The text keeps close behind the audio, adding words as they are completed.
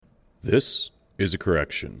This is a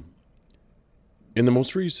correction. In the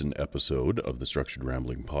most recent episode of the Structured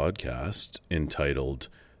Rambling podcast, entitled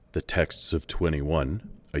The Texts of 21,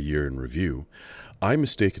 A Year in Review, I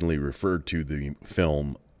mistakenly referred to the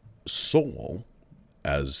film Soul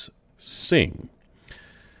as Sing.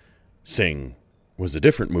 Sing was a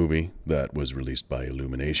different movie that was released by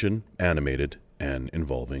Illumination, animated, and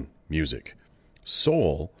involving music.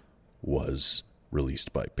 Soul was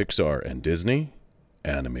released by Pixar and Disney,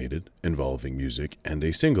 animated, involving music, and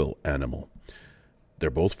a single animal. They're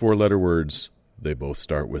both four-letter words. They both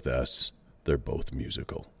start with S. They're both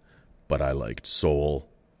musical. But I liked Soul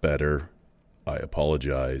better. I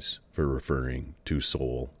apologize for referring to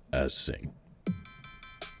Soul as Sing.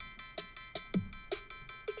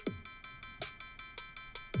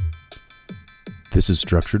 This is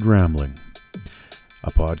Structured Rambling, a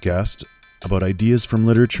podcast about ideas from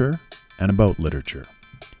literature and about literature.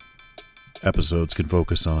 Episodes can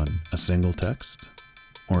focus on a single text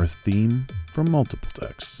or a theme from multiple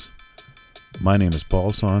texts. My name is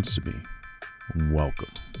Paul Sonstabee. Welcome.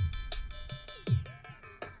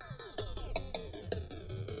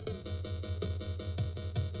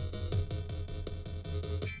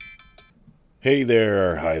 Hey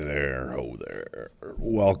there, hi there, ho there.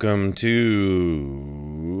 Welcome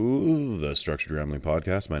to the Structured Rambling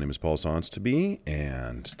podcast. My name is Paul Sonstabee,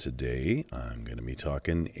 and today I'm going to be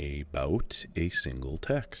talking about a single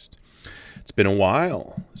text. It's been a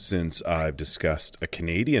while since I've discussed a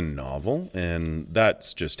Canadian novel, and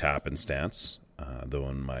that's just happenstance. Though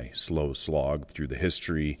in my slow slog through the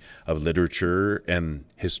history of literature and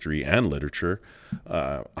literature,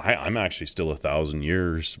 I'm actually still 1,000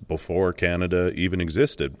 years before Canada even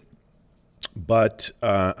existed. But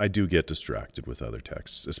I do get distracted with other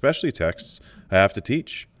texts, especially texts I have to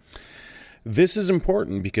teach. This is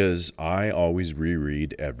important because I always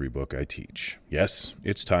reread every book I teach. Yes,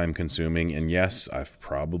 it's time-consuming, and yes, I've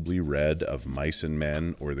probably read Of Mice and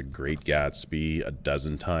Men or The Great Gatsby a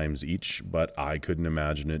dozen times each, but I couldn't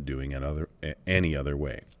imagine it doing any other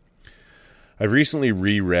way. I've recently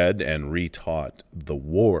reread and retaught The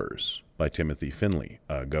Wars by Timothy Finley,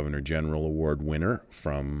 a Governor General Award winner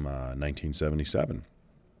from 1977.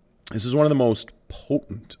 This is one of the most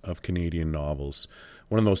potent of Canadian novels,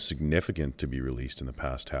 one of the most significant to be released in the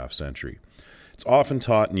past half century. It's often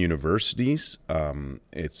taught in universities.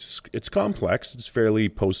 It's complex. It's fairly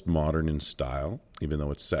postmodern in style, even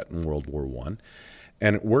though it's set in World War I.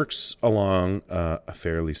 And it works along a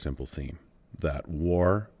fairly simple theme, that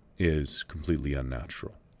war is completely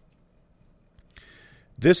unnatural.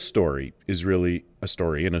 This story is really a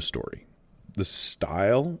story in a story. The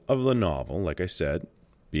style of the novel, like I said,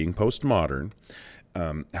 being postmodern,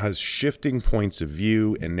 has shifting points of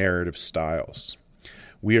view and narrative styles.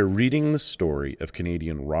 We are reading the story of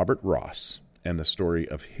Canadian Robert Ross and the story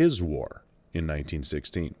of his war in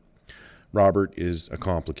 1916. Robert is a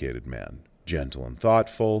complicated man, gentle and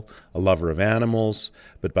thoughtful, a lover of animals,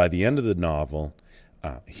 but by the end of the novel,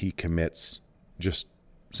 he commits just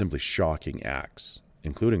simply shocking acts,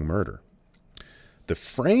 including murder. The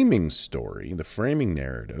framing story, the framing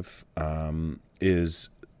narrative, is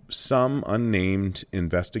some unnamed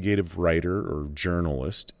investigative writer or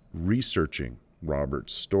journalist researching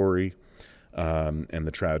Robert's story and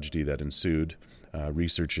the tragedy that ensued,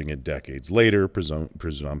 researching it decades later,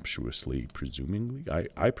 presumably,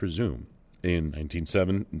 I presume, in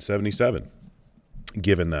 1977,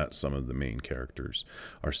 given that some of the main characters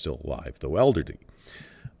are still alive, though elderly.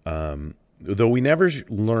 Though we never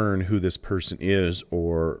learn who this person is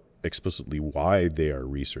or explicitly why they are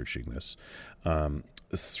researching this,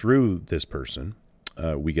 through this person,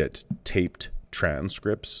 we get taped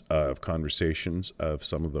transcripts of conversations of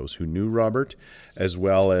some of those who knew Robert, as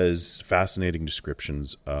well as fascinating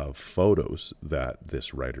descriptions of photos that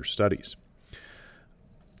this writer studies.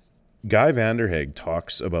 Guy Vanderhaeghe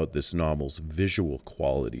talks about this novel's visual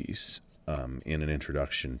qualities in an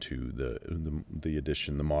introduction to the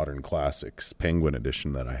edition, the Modern Classics Penguin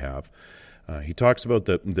edition that I have. He talks about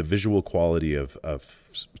the visual quality of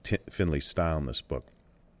Finley's style in this book.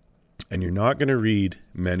 And you're not going to read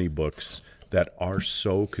many books that are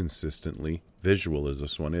so consistently visual as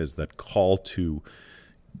this one is, that call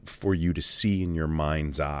for you to see in your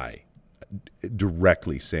mind's eye,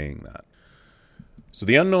 directly saying that. So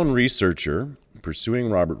the unknown researcher pursuing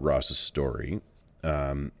Robert Ross's story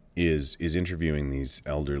is interviewing these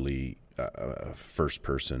elderly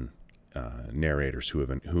first-person narrators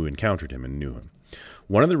who encountered him and knew him.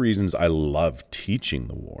 One of the reasons I love teaching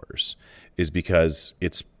The Wars is because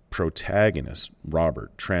its protagonist,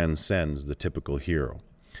 Robert, transcends the typical hero,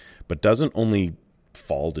 but doesn't only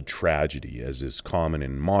fall to tragedy, as is common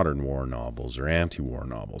in modern war novels or anti-war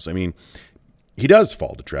novels. I mean, he does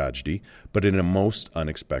fall to tragedy, but in a most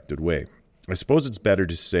unexpected way. I suppose it's better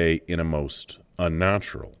to say in a most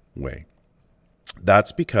unnatural way.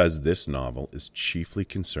 That's because this novel is chiefly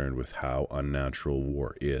concerned with how unnatural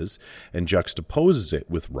war is and juxtaposes it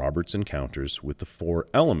with Robert's encounters with the four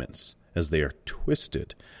elements as they are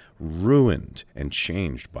twisted, ruined, and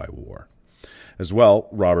changed by war. As well,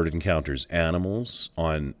 Robert encounters animals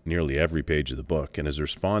on nearly every page of the book, and his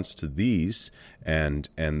response to these and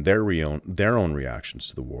their own reactions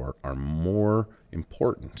to the war are more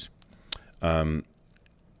important.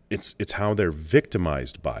 It's how they're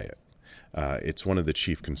victimized by it. It's one of the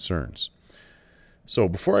chief concerns. So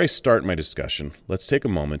before I start my discussion, let's take a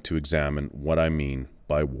moment to examine what I mean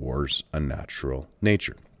by war's unnatural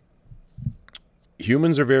nature.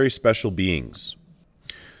 Humans are very special beings.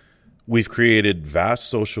 We've created vast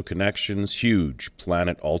social connections, huge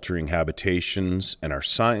planet-altering habitations, and our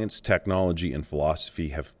science, technology, and philosophy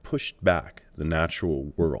have pushed back the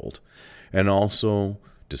natural world and also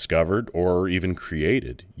discovered or even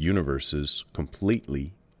created universes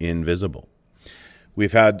completely invisible.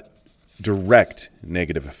 We've had direct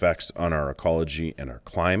negative effects on our ecology and our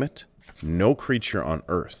climate. No creature on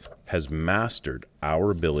Earth has mastered our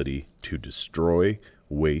ability to destroy,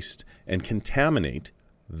 waste, and contaminate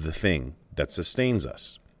the thing that sustains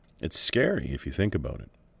us. It's scary if you think about it.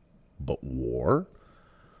 But war?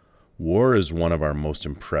 War is one of our most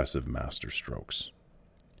impressive masterstrokes.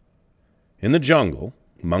 In the jungle,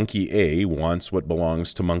 Monkey A wants what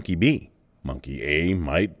belongs to Monkey B. Monkey A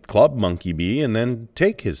might club Monkey B and then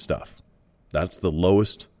take his stuff. That's the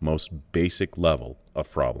lowest, most basic level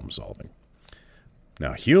of problem solving.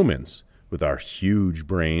 Now, humans, with our huge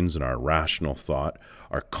brains and our rational thought,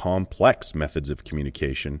 our complex methods of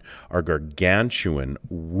communication, our gargantuan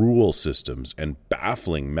rule systems, and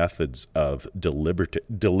baffling methods of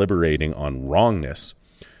deliberating on wrongness,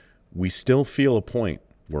 we still feel a point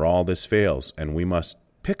where all this fails and we must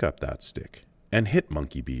pick up that stick and hit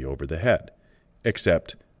Monkey B over the head.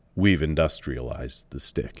 Except we've industrialized the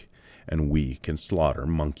stick, and we can slaughter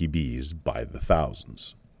Monkey Bs by the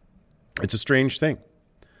thousands. It's a strange thing.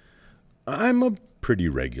 I'm a pretty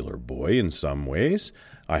regular boy in some ways.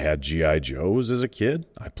 I had G.I. Joes as a kid.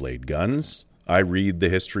 I played guns. I read the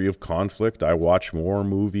history of conflict. I watch war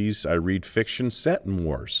movies. I read fiction set in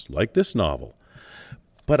wars, like this novel.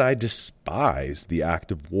 But I despise the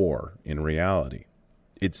act of war in reality.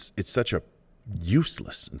 It's such a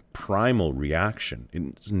useless and primal reaction.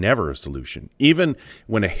 It's never a solution. Even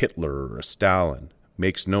when a Hitler or a Stalin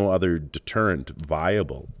makes no other deterrent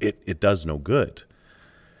viable, it does no good.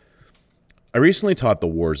 I recently taught the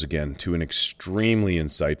wars again to an extremely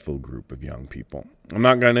insightful group of young people. I'm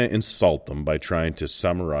not going to insult them by trying to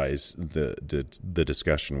summarize the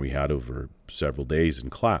discussion we had over several days in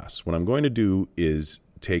class. What I'm going to do is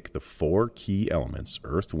take the four key elements,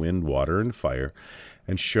 earth, wind, water, and fire,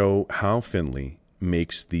 and show how Finlay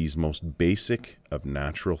makes these most basic of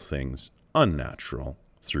natural things unnatural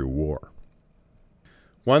through war.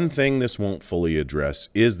 One thing this won't fully address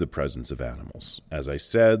is the presence of animals. As I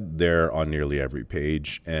said, they're on nearly every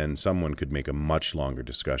page, and someone could make a much longer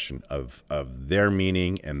discussion of their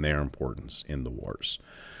meaning and their importance in the wars.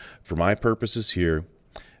 For my purposes here,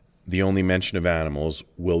 the only mention of animals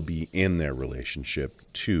will be in their relationship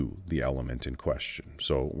to the element in question.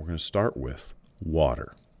 So we're going to start with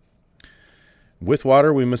water. With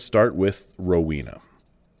water, we must start with Rowena.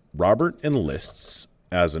 Robert enlists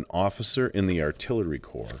as an officer in the artillery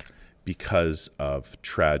corps because of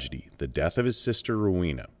tragedy, the death of his sister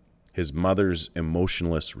Rowena, his mother's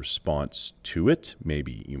emotionless response to it,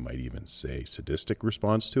 maybe you might even say sadistic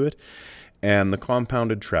response to it, and the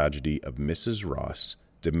compounded tragedy of Mrs. Ross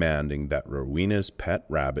demanding that Rowena's pet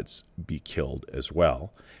rabbits be killed as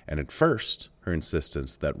well, and at first, her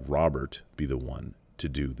insistence that Robert be the one to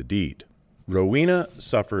do the deed. Rowena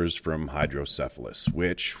suffers from hydrocephalus,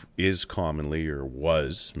 which is commonly, or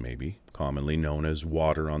was maybe, commonly known as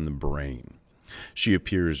water on the brain. She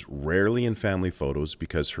appears rarely in family photos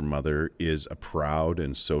because her mother is a proud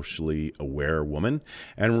and socially aware woman,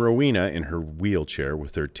 and Rowena, in her wheelchair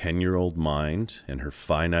with her 10-year-old mind and her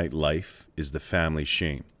finite life, is the family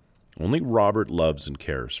shame. Only Robert loves and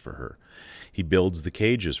cares for her. He builds the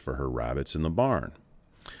cages for her rabbits in the barn.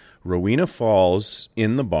 Rowena falls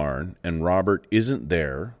in the barn, and Robert isn't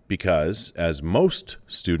there because, as most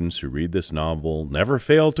students who read this novel never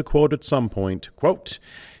fail to quote at some point, quote,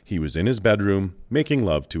 he was in his bedroom making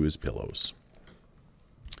love to his pillows.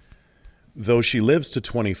 Though she lives to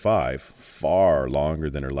 25, far longer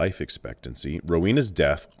than her life expectancy, Rowena's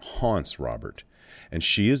death haunts Robert, and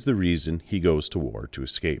she is the reason he goes to war to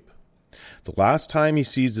escape. The last time he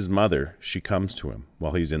sees his mother, she comes to him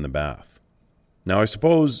while he's in the bath. Now, I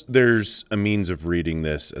suppose there's a means of reading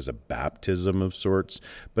this as a baptism of sorts,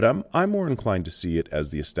 but I'm more inclined to see it as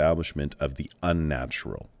the establishment of the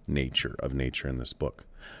unnatural nature of nature in this book.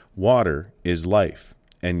 Water is life,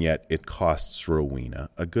 and yet it costs Rowena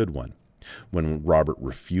a good one. When Robert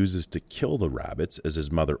refuses to kill the rabbits as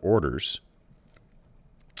his mother orders,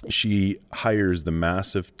 she hires the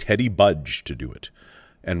massive Teddy Budge to do it,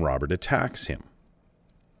 and Robert attacks him.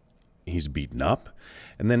 He's beaten up,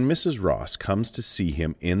 and then Mrs. Ross comes to see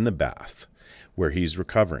him in the bath where he's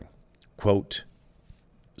recovering, quote,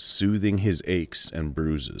 soothing his aches and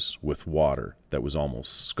bruises with water that was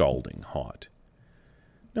almost scalding hot.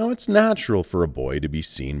 Now, it's natural for a boy to be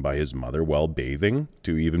seen by his mother while bathing,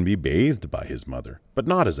 to even be bathed by his mother, but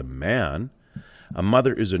not as a man. A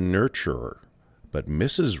mother is a nurturer, but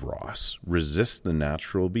Mrs. Ross resists the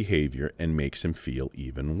natural behavior and makes him feel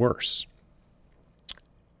even worse.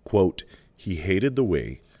 Quote, he hated the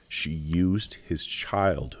way she used his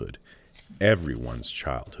childhood, everyone's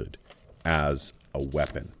childhood, as a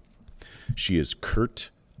weapon. She is curt,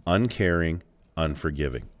 uncaring,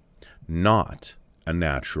 unforgiving, not a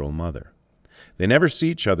natural mother. They never see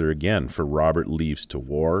each other again, for Robert leaves to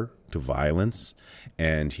war, to violence,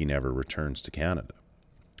 and he never returns to Canada.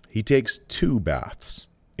 He takes 2 baths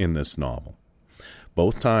in this novel.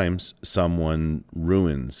 Both times, someone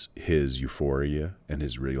ruins his euphoria and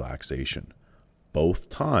his relaxation. Both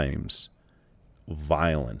times,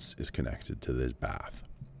 violence is connected to this bath.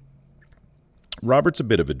 Robert's a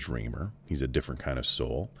bit of a dreamer. He's a different kind of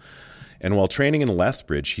soul. And while training in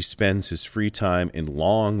Lethbridge, he spends his free time in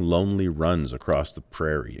long, lonely runs across the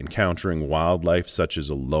prairie, encountering wildlife such as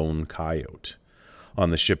a lone coyote. On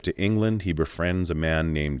the ship to England, he befriends a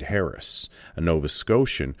man named Harris, a Nova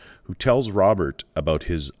Scotian, who tells Robert about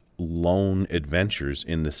his lone adventures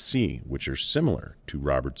in the sea, which are similar to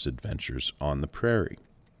Robert's adventures on the prairie.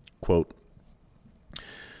 Quote,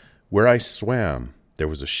 where I swam, there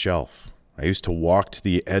was a shelf. I used to walk to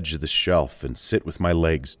the edge of the shelf and sit with my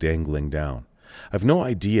legs dangling down. I've no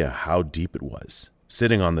idea how deep it was.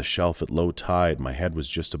 Sitting on the shelf at low tide, my head was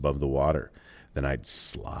just above the water. Then I'd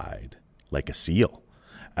slide, like a seal,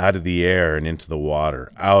 out of the air and into the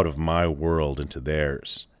water, out of my world into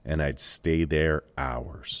theirs, and I'd stay there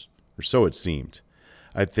hours. Or so it seemed.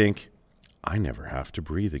 I'd think, I never have to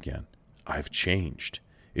breathe again. I've changed.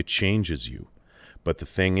 It changes you. But the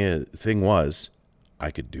thing was, I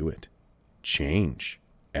could do it. Change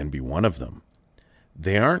and be one of them.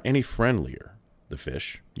 They aren't any friendlier, the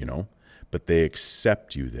fish, but they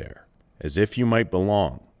accept you there, as if you might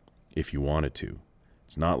belong, if you wanted to.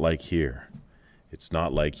 It's not like here. It's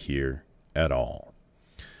not like here at all.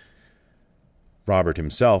 Robert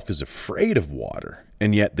himself is afraid of water,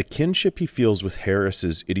 and yet the kinship he feels with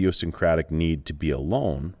Harris's idiosyncratic need to be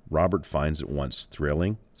alone, Robert finds at once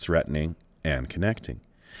thrilling, threatening, and connecting.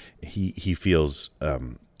 He feels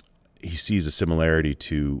he sees a similarity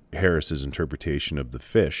to Harris's interpretation of the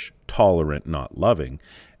fish, tolerant, not loving,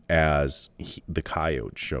 as the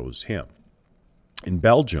coyote shows him. In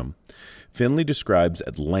Belgium, Finlay describes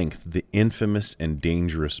at length the infamous and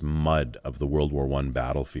dangerous mud of the World War I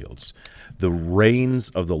battlefields. The rains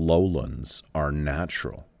of the lowlands are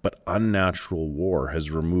natural, but unnatural war has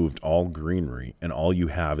removed all greenery, and all you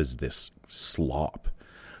have is this slop.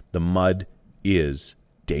 The mud is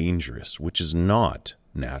dangerous, which is not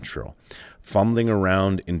natural. Fumbling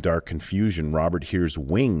around in dark confusion, Robert hears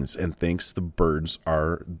wings and thinks the birds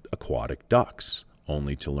are aquatic ducks,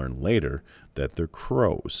 only to learn later that they're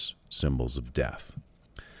crows, symbols of death.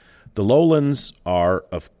 The lowlands are,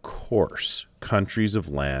 of course, countries of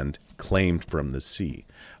land claimed from the sea,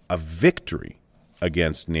 a victory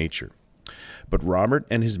against nature. But Robert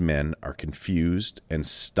and his men are confused and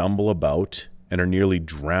stumble about and are nearly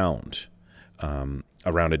drowned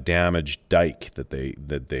around a damaged dike that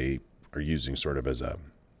they are using sort of as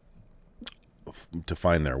to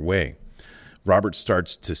find their way. Robert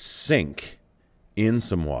starts to sink in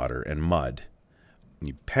some water and mud.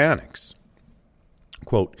 He panics.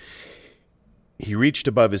 Quote, he reached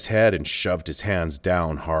above his head and shoved his hands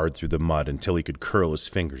down hard through the mud until he could curl his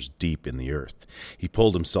fingers deep in the earth. He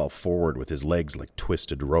pulled himself forward with his legs like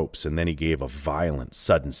twisted ropes, and then he gave a violent,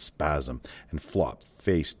 sudden spasm and flopped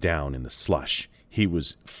face down in the slush. He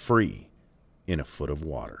was free in a foot of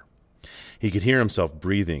water. He could hear himself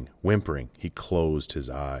breathing, whimpering. He closed his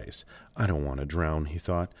eyes. I don't want to drown, he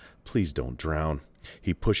thought. Please don't drown.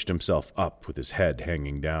 He pushed himself up with his head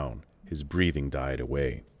hanging down. His breathing died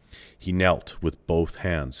away. He knelt with both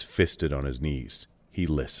hands fisted on his knees. He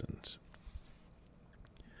listened.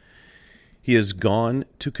 He has gone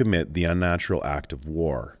to commit the unnatural act of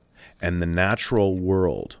war, and the natural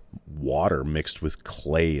world, water mixed with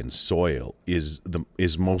clay and soil, is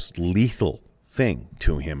most lethal thing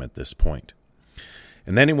to him at this point.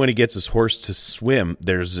 And then when he gets his horse to swim,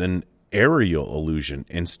 there's an aerial illusion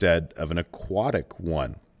instead of an aquatic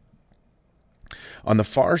one. On the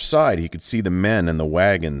far side, he could see the men and the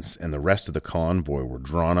wagons and the rest of the convoy were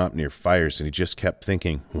drawn up near fires, and he just kept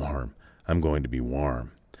thinking, warm, I'm going to be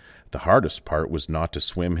warm. The hardest part was not to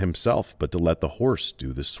swim himself, but to let the horse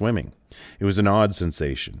do the swimming. It was an odd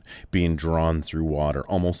sensation, being drawn through water,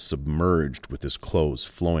 almost submerged, with his clothes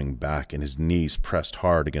flowing back and his knees pressed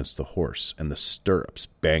hard against the horse and the stirrups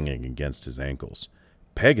banging against his ankles.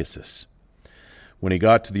 Pegasus! When he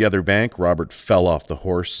got to the other bank, Robert fell off the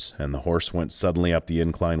horse, and the horse went suddenly up the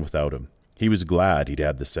incline without him. He was glad he'd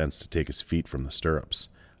had the sense to take his feet from the stirrups.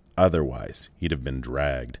 Otherwise, he'd have been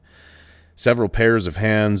dragged. Several pairs of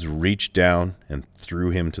hands reached down and threw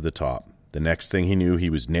him to the top. The next thing he knew, he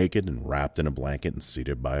was naked and wrapped in a blanket and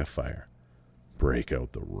seated by a fire. "Break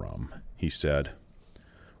out the rum," he said.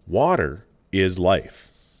 Water is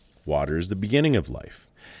life. Water is the beginning of life.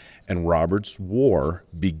 And Robert's war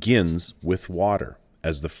begins with water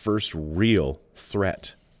as the first real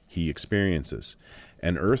threat he experiences.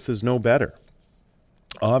 And Earth is no better.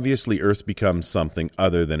 Obviously, Earth becomes something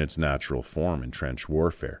other than its natural form in trench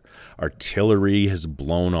warfare. Artillery has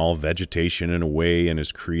blown all vegetation away and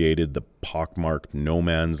has created the pockmarked no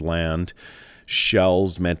man's land.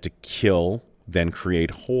 Shells meant to kill then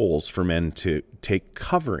create holes for men to take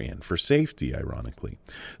cover in for safety, ironically.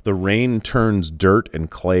 The rain turns dirt and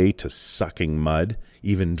clay to sucking mud,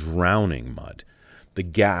 even drowning mud. The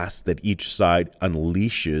gas that each side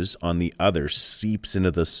unleashes on the other seeps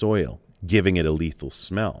into the soil, giving it a lethal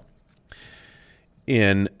smell.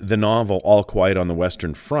 In the novel All Quiet on the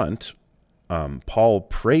Western Front, Paul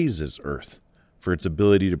praises Earth for its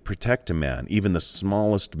ability to protect a man. Even the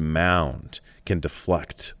smallest mound can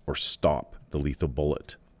deflect or stop the lethal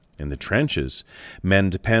bullet. In the trenches, men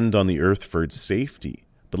depend on the Earth for its safety.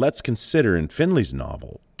 But let's consider in Finley's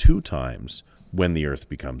novel 2 times when the Earth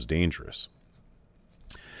becomes dangerous.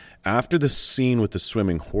 After the scene with the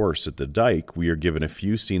swimming horse at the dike, we are given a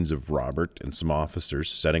few scenes of Robert and some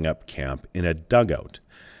officers setting up camp in a dugout.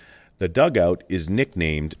 The dugout is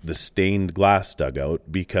nicknamed the stained glass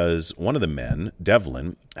dugout because one of the men,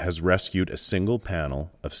 Devlin, has rescued a single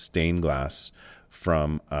panel of stained glass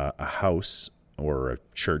from a house or a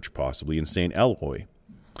church possibly in St. Eloi.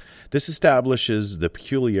 This establishes the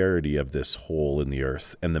peculiarity of this hole in the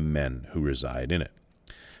earth and the men who reside in it.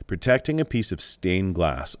 Protecting a piece of stained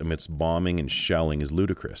glass amidst bombing and shelling is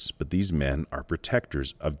ludicrous, but these men are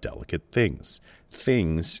protectors of delicate things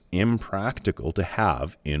impractical to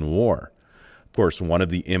have in war. Of course, one of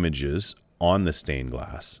the images on the stained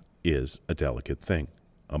glass is a delicate thing,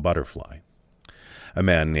 a butterfly. A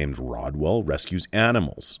man named Rodwell rescues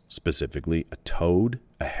animals, specifically a toad,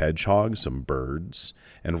 a hedgehog, some birds,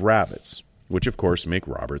 and rabbits, which of course make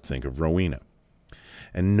Robert think of Rowena.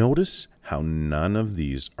 And notice how none of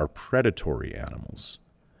these are predatory animals,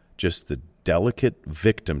 just the delicate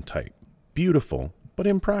victim type, beautiful but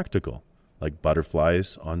impractical, like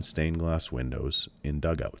butterflies on stained glass windows in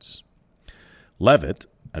dugouts. Levitt,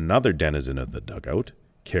 another denizen of the dugout,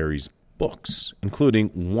 carries books, including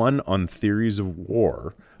one on theories of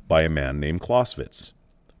war by a man named Clausewitz.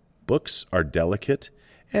 Books are delicate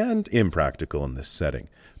and impractical in this setting,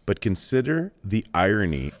 but consider the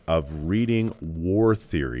irony of reading war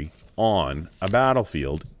theory on a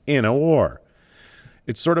battlefield in a war.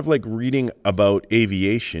 It's sort of like reading about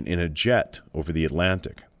aviation in a jet over the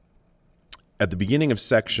Atlantic. At the beginning of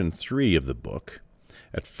section 3 of the book,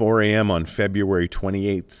 at 4 a.m. on February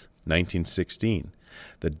 28th, 1916,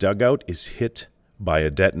 the dugout is hit by a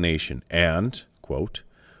detonation and, quote,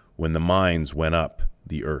 when the mines went up,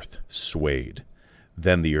 the earth swayed.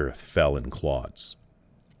 Then the earth fell in clods.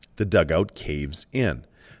 The dugout caves in.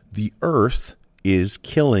 The earth is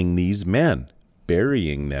killing these men,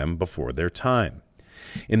 burying them before their time.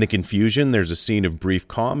 In the confusion, there's a scene of brief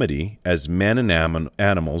comedy as men and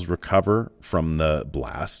animals recover from the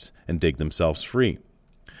blast and dig themselves free.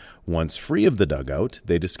 Once free of the dugout,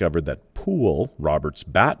 they discover that Poole, Robert's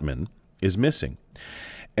batman, is missing,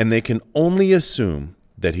 and they can only assume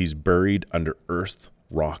that he's buried under earth,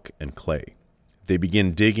 rock, and clay. They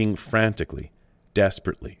begin digging frantically,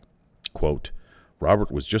 desperately. Quote,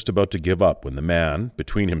 Robert was just about to give up when the man,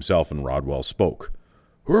 between himself and Rodwell, spoke.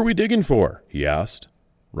 "Who are we digging for?" he asked.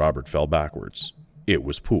 Robert fell backwards. It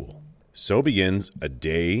was Poole. So begins a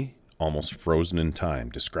day almost frozen in time,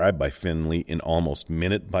 described by Finley in almost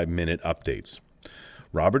minute-by-minute updates.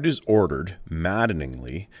 Robert is ordered,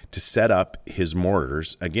 maddeningly, to set up his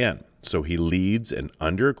mortars again, so he leads an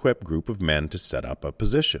under-equipped group of men to set up a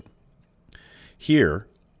position. Here,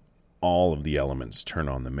 all of the elements turn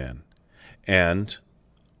on the men, and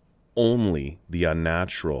only the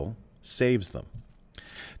unnatural saves them.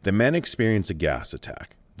 The men experience a gas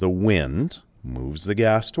attack. The wind moves the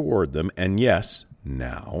gas toward them, and yes,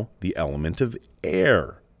 now the element of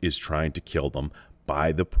air is trying to kill them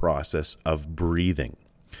by the process of breathing.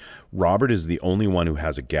 Robert is the only one who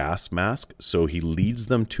has a gas mask, so he leads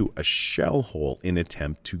them to a shell hole in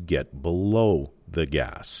attempt to get below the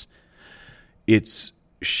gas. It's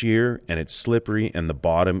sheer and it's slippery, and the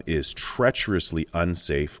bottom is treacherously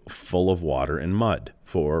unsafe, full of water and mud.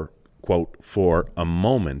 For, quote, for a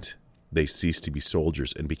moment, they ceased to be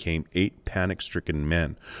soldiers and became 8 panic-stricken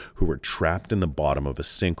men who were trapped in the bottom of a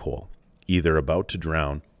sinkhole, either about to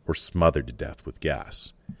drown or smothered to death with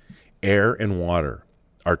gas. Air and water,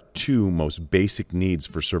 our 2 most basic needs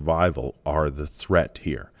for survival, are the threat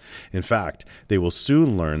here. In fact, they will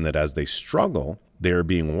soon learn that as they struggle, they are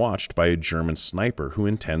being watched by a German sniper who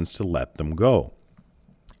intends to let them go.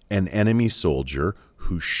 An enemy soldier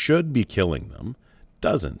who should be killing them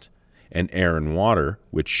doesn't. And air and water,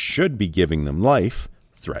 which should be giving them life,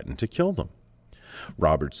 threaten to kill them.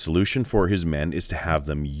 Robert's solution for his men is to have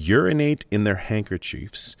them urinate in their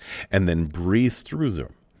handkerchiefs and then breathe through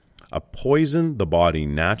them. A poison the body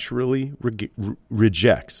naturally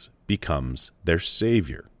rejects becomes their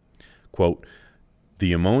savior. Quote,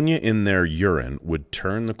 the ammonia in their urine would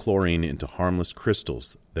turn the chlorine into harmless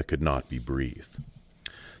crystals that could not be breathed.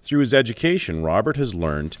 Through his education, Robert has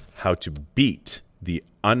learned how to beat the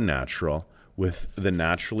unnatural with the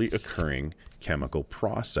naturally occurring chemical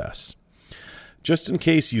process. Just in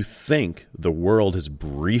case you think the world has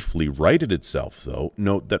briefly righted itself, though,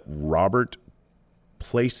 note that Robert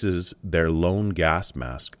places their lone gas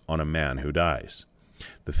mask on a man who dies.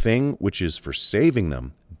 The thing which is for saving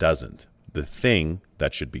them doesn't. The thing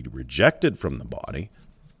that should be rejected from the body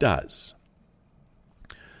does.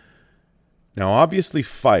 Now, obviously,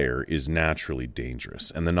 fire is naturally dangerous,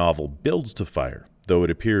 and the novel builds to fire, though it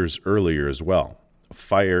appears earlier as well.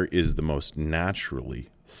 Fire is the most naturally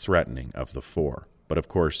threatening of the 4. But of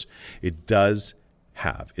course, it does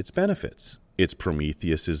have its benefits. It's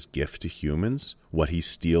Prometheus's gift to humans, what he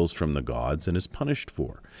steals from the gods and is punished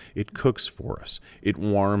for. It cooks for us. It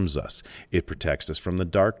warms us. It protects us from the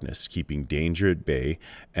darkness, keeping danger at bay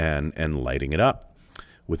and lighting it up.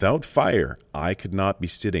 Without fire, I could not be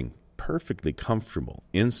sitting perfectly comfortable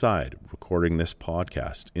inside recording this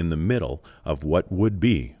podcast in the middle of what would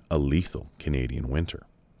be a lethal Canadian winter.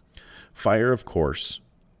 Fire, of course,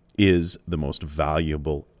 is the most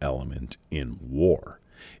valuable element in war.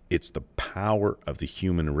 It's the power of the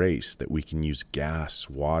human race that we can use gas,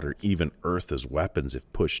 water, even earth as weapons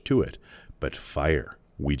if pushed to it. But fire,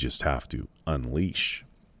 we just have to unleash.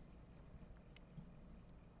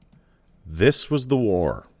 This was the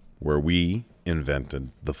war where we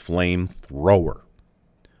invented the flamethrower.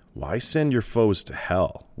 Why send your foes to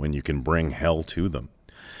hell when you can bring hell to them?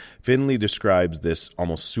 Finley describes this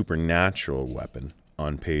almost supernatural weapon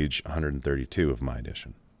on page 132 of my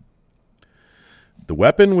edition. The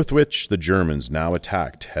weapon with which the Germans now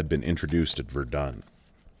attacked had been introduced at Verdun.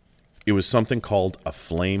 It was something called a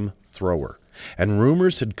flamethrower, and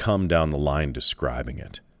rumors had come down the line describing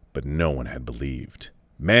it, but no one had believed.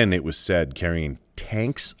 Men, it was said, carrying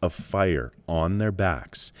tanks of fire on their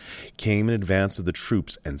backs, came in advance of the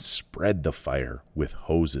troops and spread the fire with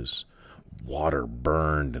hoses. Water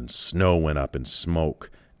burned and snow went up in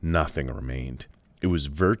smoke. Nothing remained. It was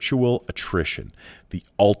virtual attrition. The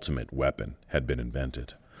ultimate weapon had been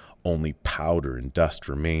invented. Only powder and dust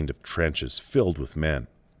remained of trenches filled with men.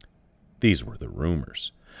 These were the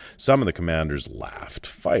rumors. Some of the commanders laughed.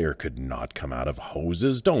 Fire could not come out of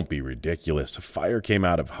hoses. Don't be ridiculous. If fire came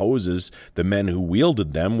out of hoses, the men who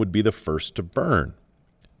wielded them would be the first to burn.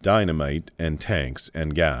 Dynamite and tanks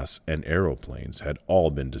and gas and aeroplanes had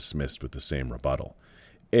all been dismissed with the same rebuttal.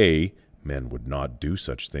 A, men would not do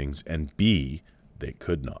such things, and B, they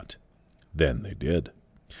could not. Then they did.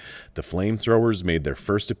 The flamethrowers made their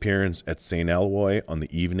first appearance at St. Eloi on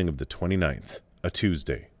the evening of the 29th, a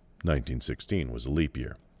Tuesday. 1916 was a leap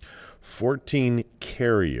year. 14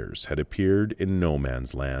 carriers had appeared in no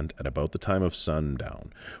man's land at about the time of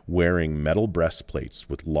sundown, wearing metal breastplates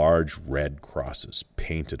with large red crosses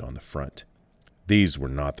painted on the front. These were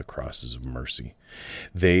not the crosses of mercy.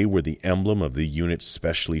 They were the emblem of the unit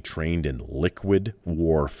specially trained in liquid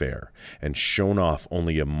warfare and shown off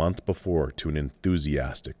only a month before to an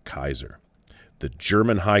enthusiastic Kaiser. The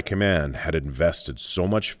German High Command had invested so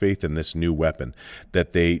much faith in this new weapon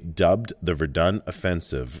that they dubbed the Verdun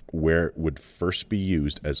offensive, where it would first be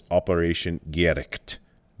used, as Operation Gericht,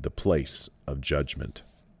 the place of judgment.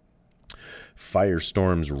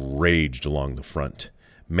 Firestorms raged along the front.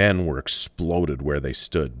 Men were exploded where they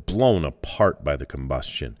stood, blown apart by the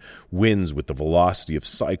combustion. Winds with the velocity of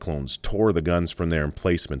cyclones tore the guns from their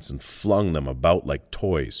emplacements and flung them about like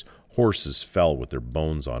toys. Horses fell with their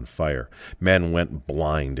bones on fire. Men went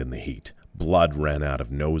blind in the heat. Blood ran out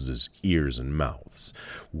of noses, ears, and mouths.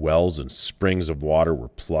 Wells and springs of water were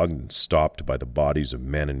plugged and stopped by the bodies of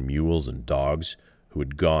men and mules and dogs who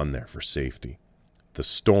had gone there for safety. The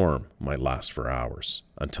storm might last for hours,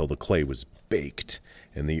 until the clay was baked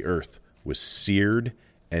and the earth was seared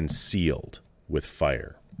and sealed with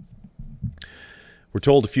fire. We're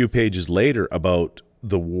told a few pages later about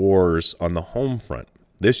the wars on the home front.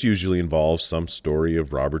 This usually involves some story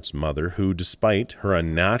of Robert's mother who, despite her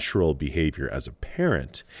unnatural behavior as a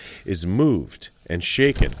parent, is moved and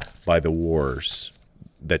shaken by the wars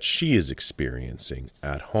that she is experiencing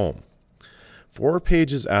at home. 4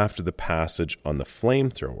 pages after the passage on the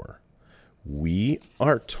flamethrower, we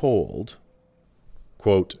are told,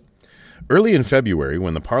 quote, "Early in February,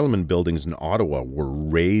 when the Parliament buildings in Ottawa were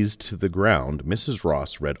razed to the ground, Mrs.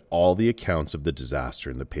 Ross read all the accounts of the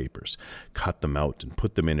disaster in the papers, cut them out, and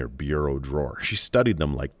put them in her bureau drawer. She studied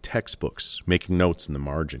them like textbooks, making notes in the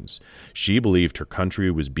margins. She believed her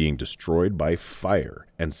country was being destroyed by fire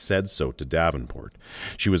and said so to Davenport.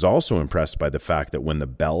 She was also impressed by the fact that when the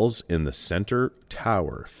bells in the center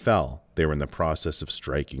tower fell, they were in the process of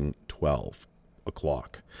striking 12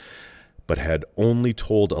 o'clock. But had only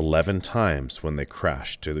told 11 times when they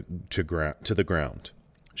crashed to the ground.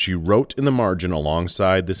 She wrote in the margin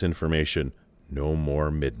alongside this information, 'No more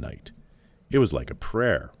midnight.' It was like a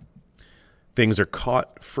prayer. Things are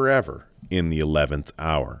caught forever in the 11th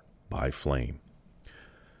hour by flame."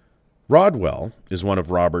 Rodwell is one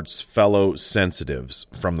of Robert's fellow sensitives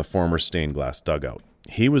from the former stained glass dugout.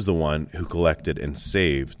 He was the one who collected and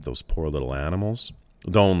saved those poor little animals,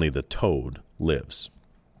 though only the toad lives.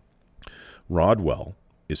 Rodwell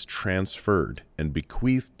is transferred and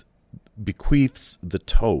bequeaths the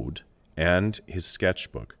toad and his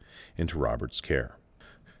sketchbook into Robert's care.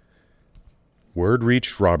 Word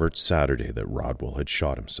reached Robert Saturday that Rodwell had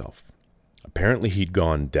shot himself. Apparently he'd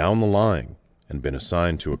gone down the line and been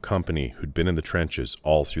assigned to a company who'd been in the trenches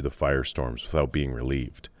all through the firestorms without being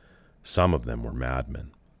relieved. Some of them were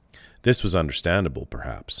madmen. This was understandable,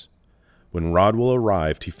 perhaps. When Rodwell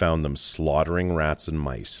arrived, he found them slaughtering rats and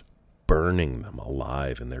mice, burning them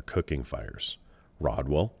alive in their cooking fires.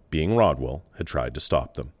 Rodwell, being Rodwell, had tried to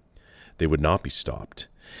stop them. They would not be stopped,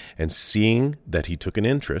 and seeing that he took an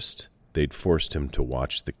interest, they'd forced him to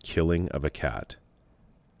watch the killing of a cat.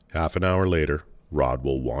 Half an hour later,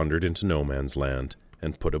 Rodwell wandered into no man's land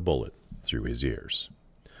and put a bullet through his ears.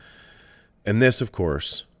 And this, of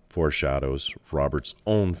course, foreshadows Robert's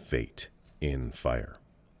own fate in fire.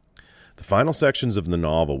 The final sections of the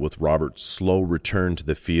novel, with Robert's slow return to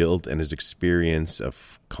the field and his experience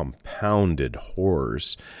of compounded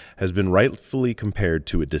horrors, has been rightfully compared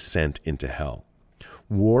to a descent into hell.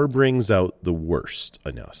 War brings out the worst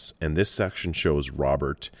in us, and this section shows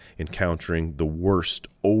Robert encountering the worst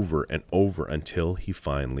over and over until he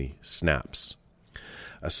finally snaps.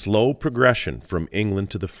 A slow progression from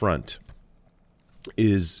England to the front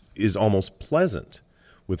is almost pleasant,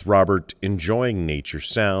 with Robert enjoying nature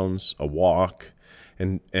sounds, a walk,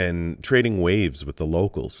 and trading waves with the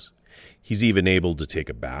locals. He's even able to take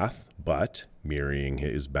a bath, but, mirroring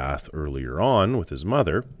his bath earlier on with his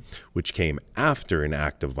mother, which came after an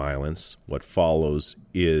act of violence, what follows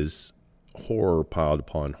is horror piled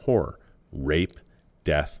upon horror, rape,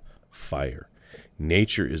 death, fire.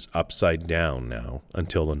 Nature is upside down now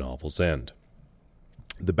until the novel's end.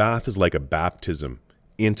 The bath is like a baptism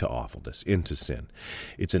into awfulness, into sin.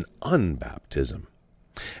 It's an unbaptism.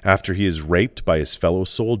 After he is raped by his fellow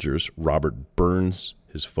soldiers, Robert burns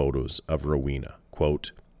his photos of Rowena.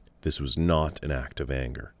 Quote, "This was not an act of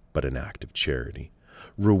anger, but an act of charity.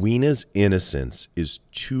 Rowena's innocence is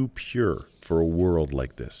too pure for a world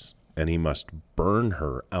like this, and he must burn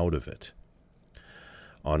her out of it."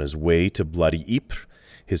 On his way to Bloody Ypres,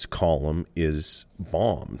 his column is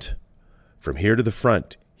bombed. From here to the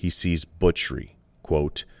front, he sees butchery.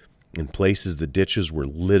 Quote, "In places the ditches were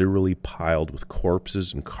literally piled with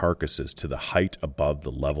corpses and carcasses to the height above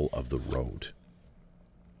the level of the road."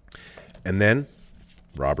 And then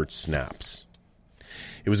Robert snaps.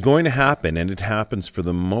 It was going to happen, and it happens for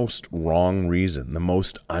the most wrong reason, the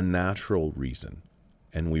most unnatural reason.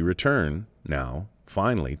 And we return now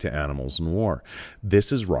finally, to animals in war.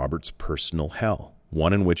 This is Robert's personal hell,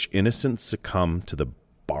 one in which innocents succumb to the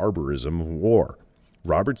barbarism of war.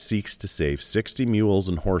 Robert seeks to save 60 mules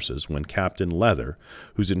and horses when Captain Leather,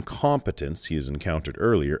 whose incompetence he has encountered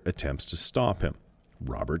earlier, attempts to stop him.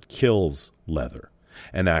 Robert kills Leather,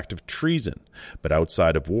 an act of treason, but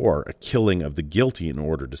outside of war, a killing of the guilty in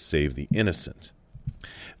order to save the innocent.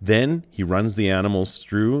 Then he runs the animals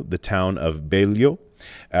through the town of Beaulieu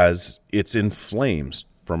as it's in flames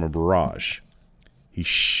from a barrage. He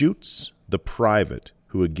shoots the private,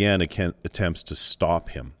 who again attempts to stop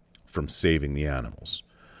him from saving the animals.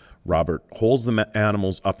 Robert holds the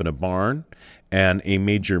animals up in a barn, and a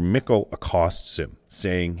Major Mickle accosts him,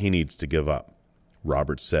 saying he needs to give up.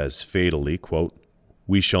 Robert says fatally, quote,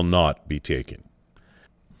 "We shall not be taken."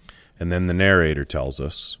 And then the narrator tells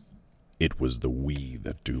us, it was the we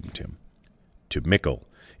that doomed him. To Mickle,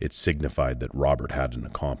 it signified that Robert had an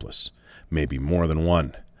accomplice, maybe more than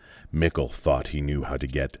one. Mickle thought he knew how to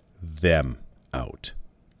get them out.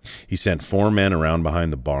 He sent 4 men around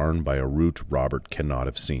behind the barn by a route Robert cannot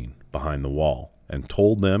have seen, behind the wall, and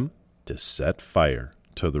told them to set fire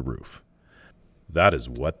to the roof. That is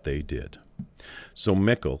what they did. So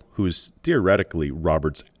Mickle, who is theoretically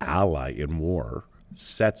Robert's ally in war,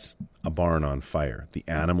 sets a barn on fire. The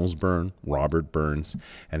animals burn, Robert burns,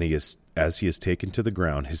 and as he is taken to the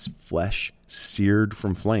ground, his flesh seared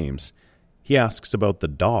from flames, he asks about the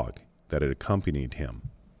dog that had accompanied him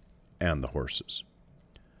and the horses.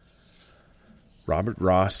 Robert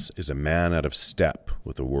Ross is a man out of step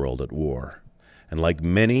with the world at war, and like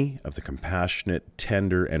many of the compassionate,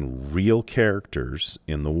 tender, and real characters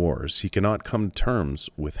in the wars, he cannot come to terms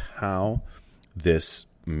with how this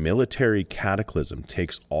military cataclysm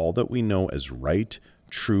takes all that we know as right,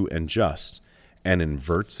 true, and just and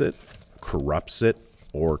inverts it, corrupts it,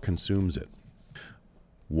 or consumes it.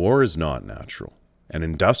 War is not natural. An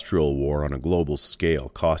industrial war on a global scale,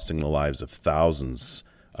 costing the lives of thousands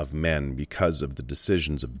of men because of the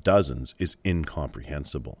decisions of dozens, is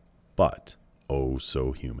incomprehensible, but oh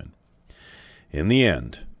so human. In the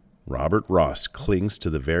end, Robert Ross clings to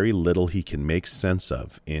the very little he can make sense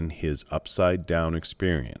of in his upside-down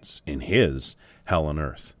experience, in his hell on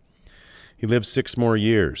earth. He lives 6 more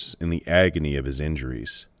years in the agony of his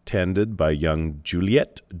injuries, tended by young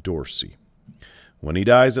Juliette Dorsey. When he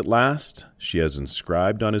dies at last, she has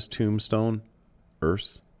inscribed on his tombstone,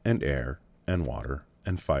 earth and air and water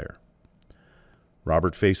and fire.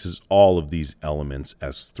 Robert faces all of these elements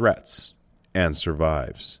as threats and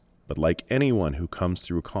survives. But like anyone who comes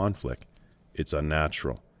through conflict, it's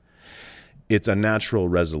unnatural. Its unnatural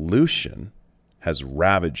resolution has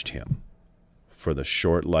ravaged him for the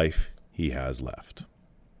short life he has left.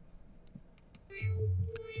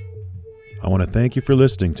 I want to thank you for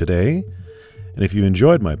listening today. And if you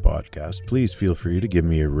enjoyed my podcast, please feel free to give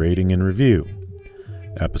me a rating and review.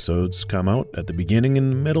 Episodes come out at the beginning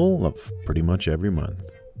and the middle of pretty much every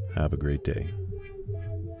month. Have a great day.